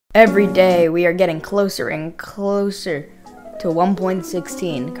Every day we are getting closer and closer to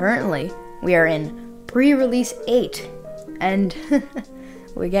 1.16. Currently, we are in pre-release 8, and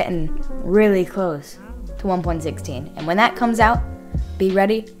we're getting really close to 1.16. And when that comes out, be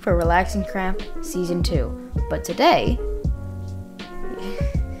ready for Relaxing Craft Season 2. But today,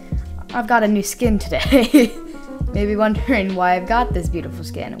 I've got a new skin today. Maybe wondering why I've got this beautiful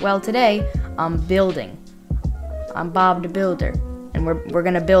skin. Well, today, I'm building. I'm Bob the Builder. And we're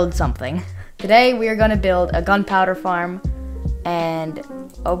gonna build something. Today we are gonna build a gunpowder farm and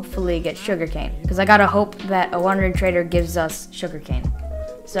hopefully get sugarcane. Because I gotta hope that a wandering trader gives us sugarcane.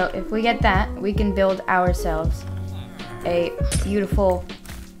 So if we get that, we can build ourselves a beautiful,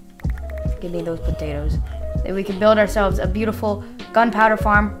 give me those potatoes. Then we can build ourselves a beautiful gunpowder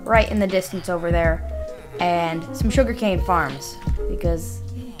farm right in the distance over there. And some sugarcane farms, because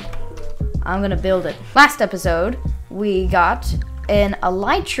I'm gonna build it. Last episode, we got an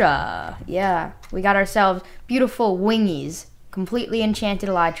elytra. Yeah, we got ourselves beautiful wingies, completely enchanted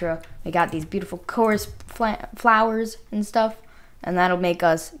elytra. We got these beautiful chorus flowers and stuff, and that'll make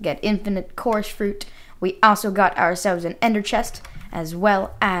us get infinite chorus fruit. We also got ourselves an ender chest, as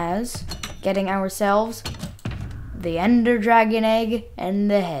well as getting ourselves the ender dragon egg and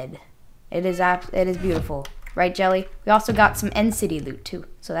the head. It is beautiful, right, Jelly? We also got some end city loot too,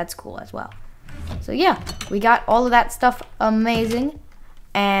 so that's cool as well. So yeah, we got all of that stuff amazing,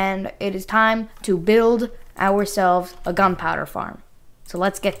 and it is time to build ourselves a gunpowder farm. So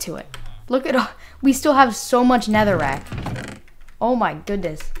let's get to it. Look at all, we still have so much netherrack. Oh my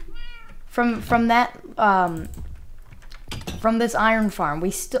goodness. From this iron farm,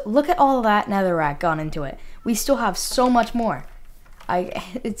 we still look at all of that netherrack gone into it. We still have so much more.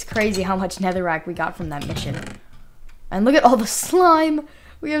 It's crazy how much netherrack we got from that mission. And look at all the slime.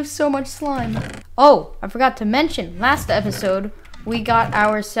 We have so much slime. Oh, I forgot to mention, last episode, we got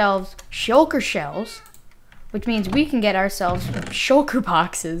ourselves shulker shells, which means we can get ourselves shulker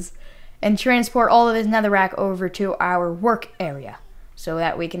boxes and transport all of this netherrack over to our work area so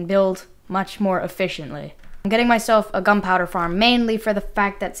that we can build much more efficiently. I'm getting myself a gunpowder farm mainly for the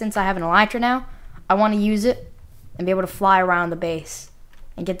fact that since I have an elytra now, I want to use it and be able to fly around the base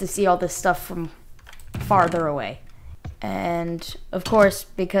and get to see all this stuff from farther away. And of course,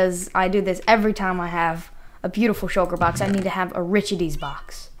 because I do this every time I have a beautiful shulker box, I need to have a Richides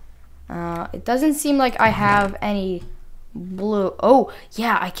box. It doesn't seem like I have any blue. Oh,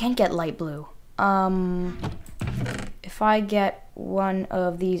 yeah, I can get light blue. If I get one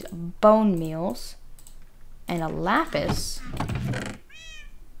of these bone meals and a lapis,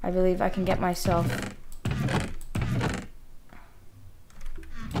 I believe I can get myself.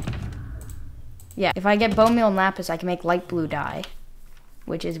 Yeah, if I get bone meal and lapis, I can make light blue dye,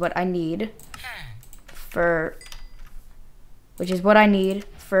 which is what I need for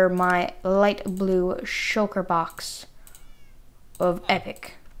my light blue shulker box of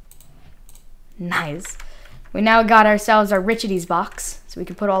epic. Nice. We now got ourselves our Richides box, so we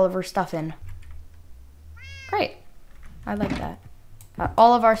can put all of our stuff in. Great. I like that. Got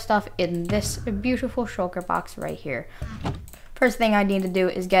all of our stuff in this beautiful shulker box right here. First thing I need to do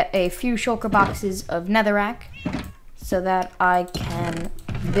is get a few shulker boxes of netherrack so that I can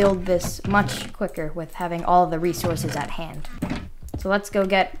build this much quicker with having all of the resources at hand. So let's go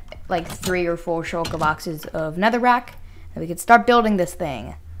get like 3 or 4 shulker boxes of netherrack and we can start building this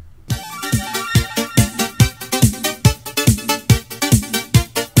thing.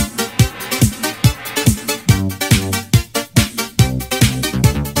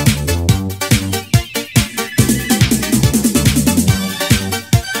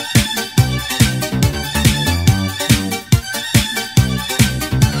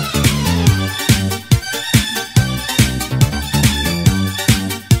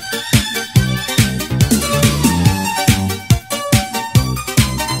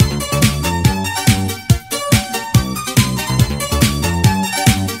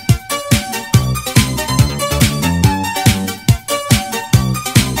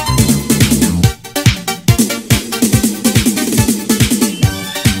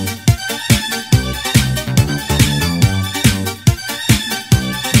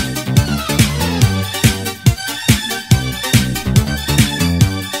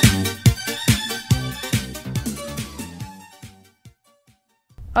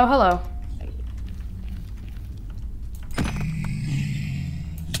 Oh, hello.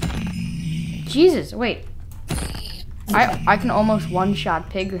 Jesus, wait. I can almost one-shot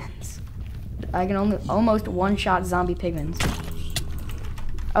piglins. I can almost one-shot zombie piglins.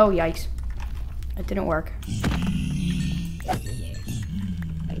 Oh, yikes. It didn't work.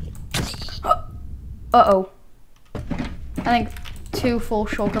 Uh-oh. I think 2 full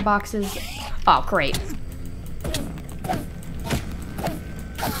shulker boxes. Oh, great.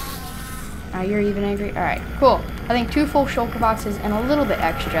 You're even angry? Alright, cool. I think 2 full shulker boxes and a little bit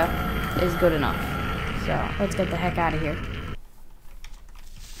extra is good enough. So, let's get the heck out of here.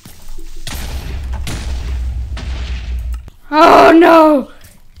 Oh, no!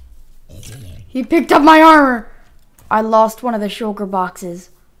 He picked up my armor! I lost one of the shulker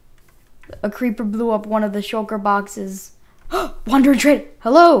boxes. A creeper blew up one of the shulker boxes. Wandering Trader!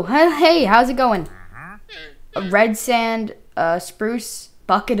 Hello! Hey, how's it going? A red sand, spruce,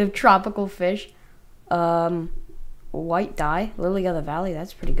 bucket of tropical fish, white dye, lily of the valley,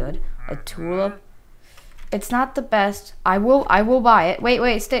 that's pretty good. A tulip. It's not the best. I will buy it.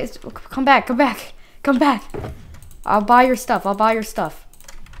 Wait, stay, come back. I'll buy your stuff. Oh,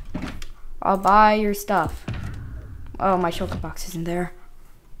 my shulker box isn't there.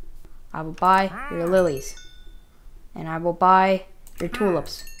 I will buy your lilies. And I will buy your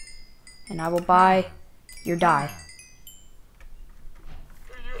tulips. And I will buy your dye.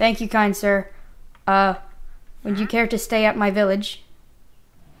 Thank you, kind sir. Would you care to stay at my village?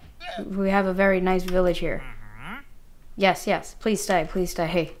 We have a very nice village here. Yes. Please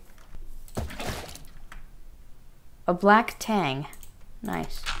stay. A black tang.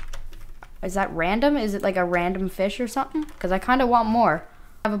 Nice. Is that random? Is it like a random fish or something? Because I kind of want more.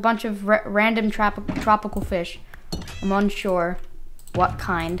 I have a bunch of random tropical fish. I'm unsure what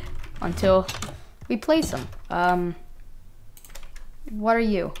kind until we place them. What are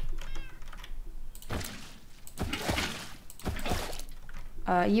you?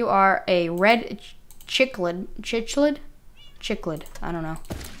 You are a red chicklid, I don't know.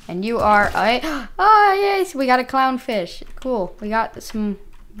 And you are a, oh yes, we got a clownfish. Cool, we got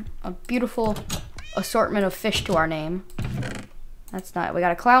a beautiful assortment of fish to our name. That's not, we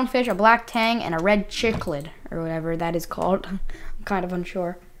got a clownfish, a black tang, and a red chicklid, or whatever that is called. I'm kind of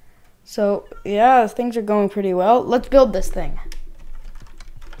unsure. So, yeah, things are going pretty well. Let's build this thing.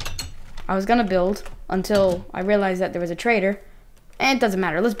 I was gonna build until I realized that there was a trader, and it doesn't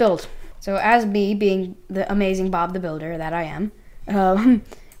matter, let's build. So as me being the amazing Bob the Builder that I am,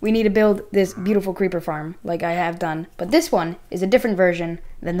 we need to build this beautiful creeper farm like I have done. But this one is a different version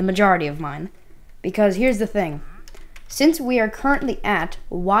than the majority of mine. Because here's the thing. Since we are currently at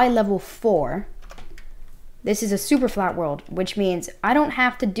Y level 4, this is a super flat world, which means I don't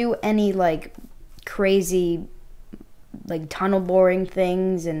have to do any like crazy like tunnel boring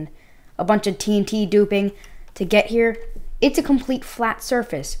things and a bunch of TNT duping to get here. It's a complete flat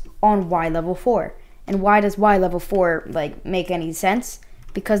surface on Y level 4. And why does Y level 4 like make any sense?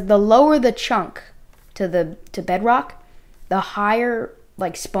 Because the lower the chunk to bedrock, the higher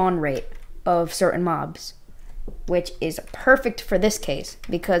like spawn rate of certain mobs, which is perfect for this case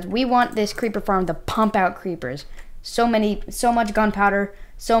because we want this creeper farm to pump out creepers. So much gunpowder,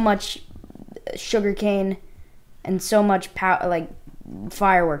 so much sugarcane, and so much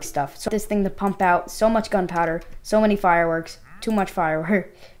fireworks stuff. So this thing to pump out so much gunpowder, so many fireworks, too much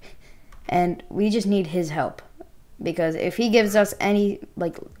firework, and we just need his help because if he gives us any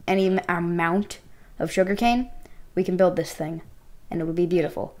amount of sugarcane, we can build this thing, and it will be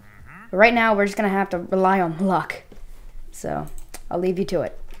beautiful. But right now, we're just gonna have to rely on luck. So I'll leave you to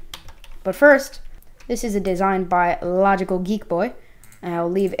it. But first, this is a design by Logical Geek Boy. And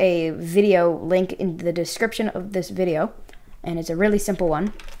I'll leave a video link in the description of this video. And it's a really simple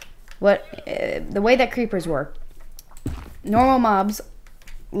one. The way that creepers work. Normal mobs,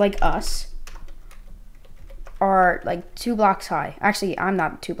 like us, are like 2 blocks high. Actually, I'm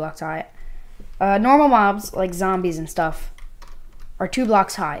not 2 blocks high. Normal mobs, like zombies and stuff, are 2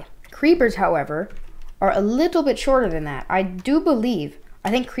 blocks high. Creepers, however, are a little bit shorter than that. I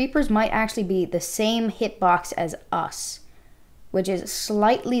think creepers might actually be the same hitbox as us, which is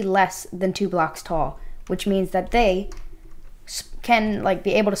slightly less than 2 blocks tall, which means that they can like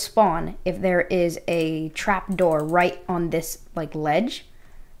be able to spawn if there is a trap door right on this like ledge.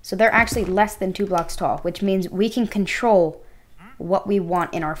 So they're actually less than 2 blocks tall, which means we can control what we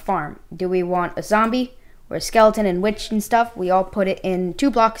want in our farm. Do we want a zombie or a skeleton and witch and stuff? We all put it in 2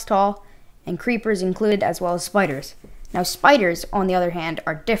 blocks tall, and creepers included, as well as spiders. Now spiders, on the other hand,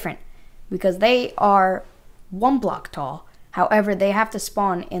 are different because they are 1 block tall. However, they have to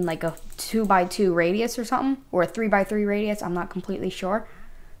spawn in like a 2x2 radius or something, or a 3x3 radius. I'm not completely sure.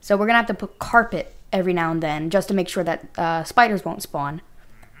 So we're gonna have to put carpet every now and then just to make sure that spiders won't spawn.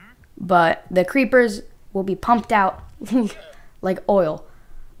 But the creepers will be pumped out like oil.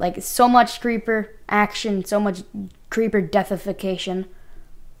 Like so much creeper action, so much creeper deathification.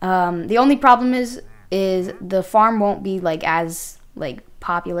 The only problem is the farm won't be like as like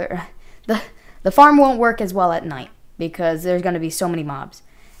popular. The farm won't work as well at night because there's going to be so many mobs.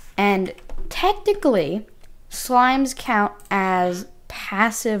 And technically, slimes count as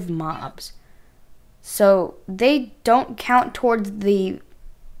passive mobs. So they don't count towards the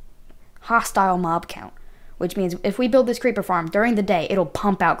hostile mob count, which means if we build this creeper farm during the day, it'll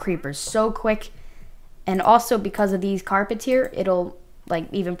pump out creepers so quick. And also because of these carpets here, it'll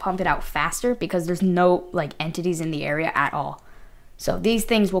like even pump it out faster because there's no like entities in the area at all. So these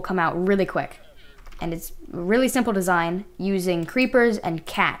things will come out really quick. And it's a really simple design using creepers and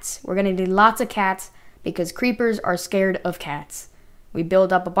cats. We're gonna need lots of cats because creepers are scared of cats. We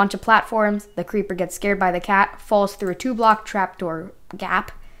build up a bunch of platforms, the creeper gets scared by the cat, falls through a 2-block trapdoor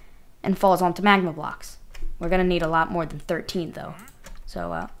gap, and falls onto magma blocks. We're gonna need a lot more than 13 though.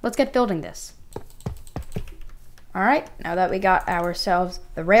 So let's get building this. Alright, now that we got ourselves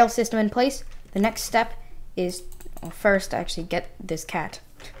the rail system in place, the next step is, well, first actually get this cat.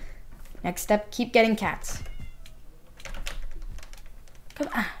 Next step, keep getting cats. Come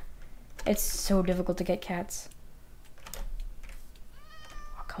on. It's so difficult to get cats.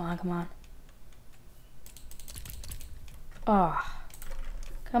 Oh, come on, come on. Oh,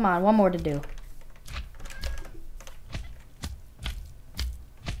 come on, one more to do.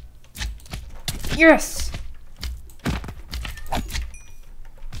 Yes!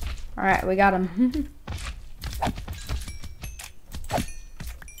 Alright, we got him.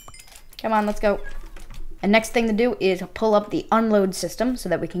 Come on, let's go. And next thing to do is pull up the unload system so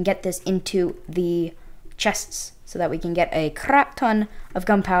that we can get this into the chests so that we can get a crap ton of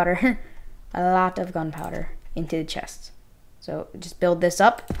gunpowder, a lot of gunpowder into the chests. So just build this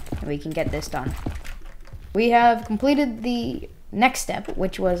up and we can get this done. We have completed the next step,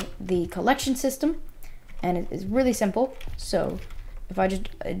 which was the collection system, and it is really simple. So if I just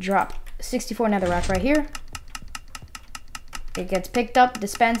drop 64 netherrack right here, it gets picked up,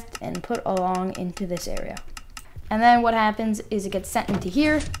 dispensed, and put along into this area. And then what happens is it gets sent into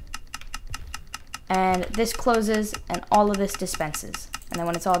here, and this closes, and all of this dispenses. And then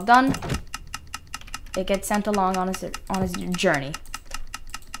when it's all done, it gets sent along on its journey.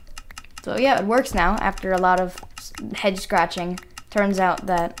 So yeah, it works now after a lot of head scratching. Turns out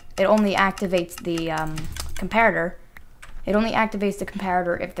that it only activates the comparator. It only activates the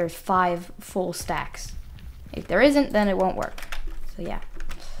comparator if there's 5 full stacks. If there isn't, then it won't work. So yeah,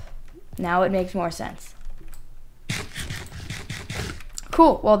 now it makes more sense.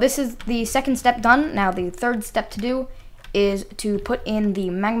 Cool, well this is the second step done. Now the third step to do is to put in the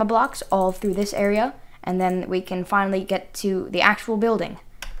magma blocks all through this area, and then we can finally get to the actual building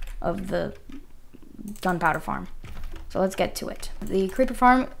of the gunpowder farm. So let's get to it. The creeper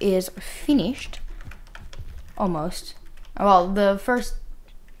farm is finished, almost. Well, the first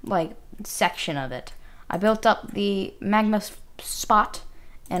like section of it. I built up the magma spot,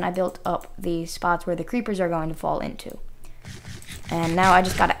 and I built up the spots where the creepers are going to fall into. And now I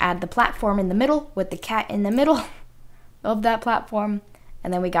just got to add the platform in the middle with the cat in the middle of that platform,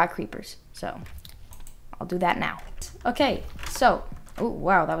 and then we got creepers. So I'll do that now. Okay, so, oh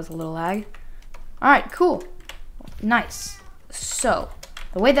wow, that was a little lag. All right, cool, nice. So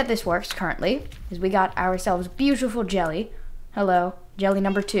the way that this works currently is we got ourselves beautiful jelly. Hello. Jelly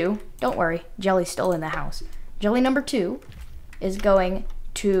number 2, don't worry, jelly's still in the house. Jelly number 2 is going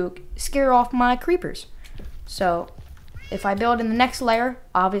to scare off my creepers. So if I build in the next layer,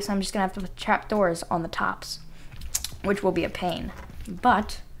 obviously I'm just gonna have to put trapdoors on the tops, which will be a pain.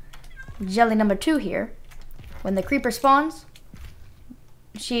 But jelly number 2 here, when the creeper spawns,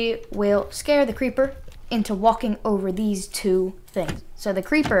 she will scare the creeper into walking over these 2 things. So the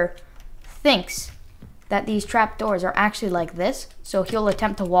creeper thinks that these trapdoors are actually like this, so he'll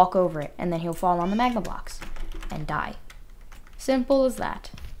attempt to walk over it, and then he'll fall on the magma blocks and die. Simple as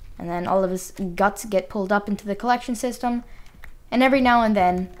that. And then all of his guts get pulled up into the collection system, and every now and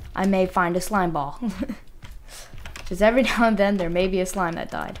then I may find a slime ball. Just every now and then there may be a slime that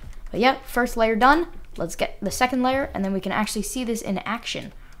died. But yeah, first layer done. Let's get the second layer, and then we can actually see this in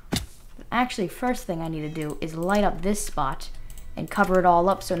action. Actually, first thing I need to do is light up this spot and cover it all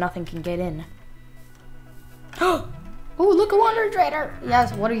up so nothing can get in. Oh, look, a wonder trader.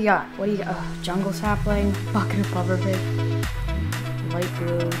 Yes, what do you got? What do you got? Jungle sapling, bucket of pufferfish, light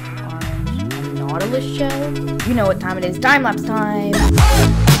blue, orange, and nautilus shell. You know what time it is. Time lapse time.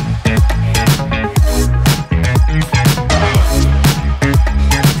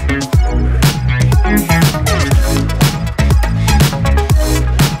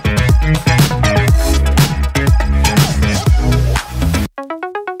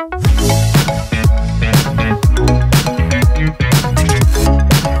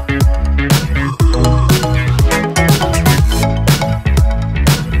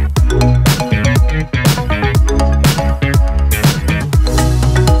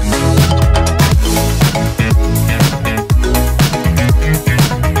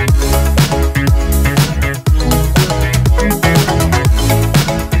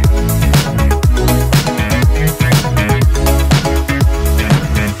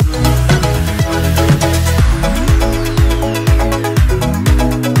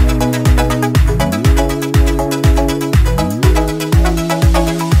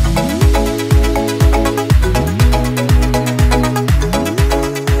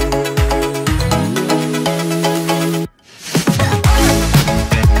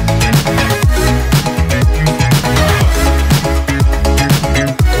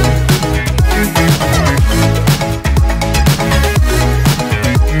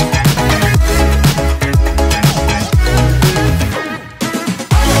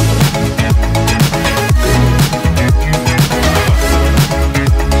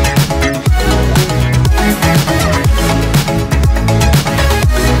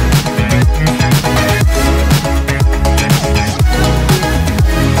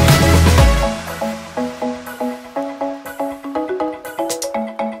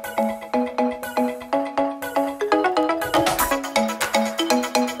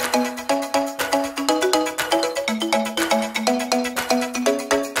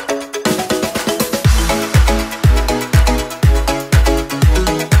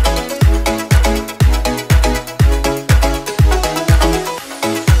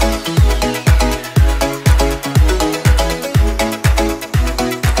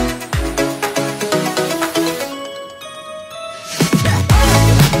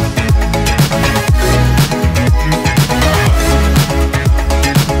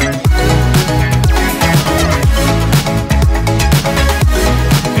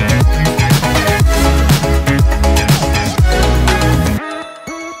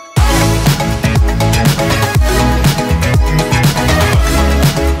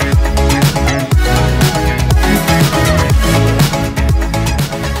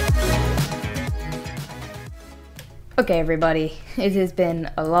 Okay, everybody, it has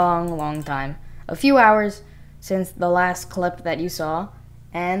been a long time. A few hours since the last clip that you saw.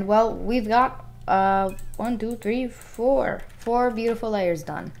 And, well, we've got, 1, 2, 3, 4 beautiful layers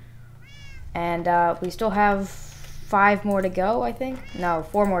done. And, we still have 5 more to go, I think. No,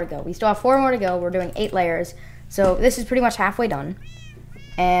 4 more to go. We still have 4 more to go. We're doing 8 layers. So, this is pretty much halfway done.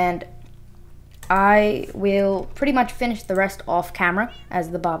 And I will pretty much finish the rest off camera,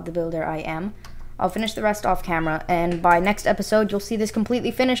 as the Bob the Builder I am. I'll finish the rest off camera, and by next episode, you'll see this completely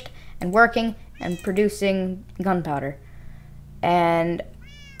finished and working and producing gunpowder. And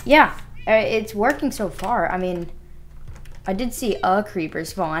yeah, it's working so far. I mean, I did see a creeper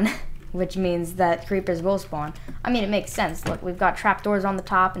spawn, which means that creepers will spawn. I mean, it makes sense. Look, we've got trapdoors on the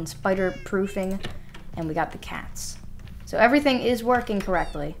top and spider proofing, and we got the cats. So everything is working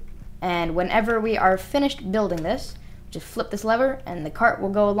correctly. And whenever we are finished building this, just flip this lever and the cart will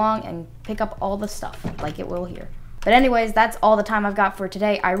go along and pick up all the stuff like it will here. But anyways, that's all the time I've got for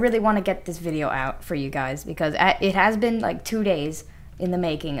today. I really want to get this video out for you guys because it has been like 2 days in the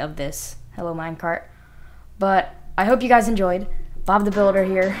making of this Hello Minecart. But I hope you guys enjoyed. Bob the Builder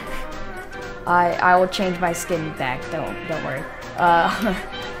here. I will change my skin back. Don't worry.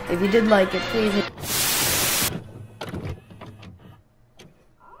 If you did like it, please.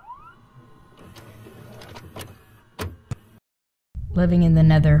 Living in the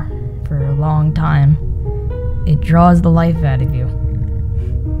nether for a long time, it draws the life out of you.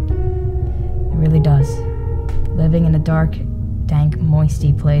 It really does. Living in a dark, dank,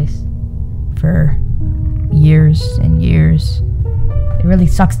 moisty place for years and years, it really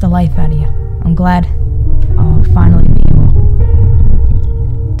sucks the life out of you. I'm glad I'll finally be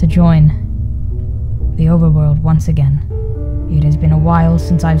able to join the overworld once again. It has been a while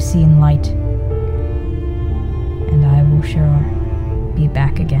since I've seen light, and I will sure be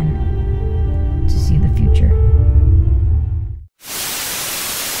back again.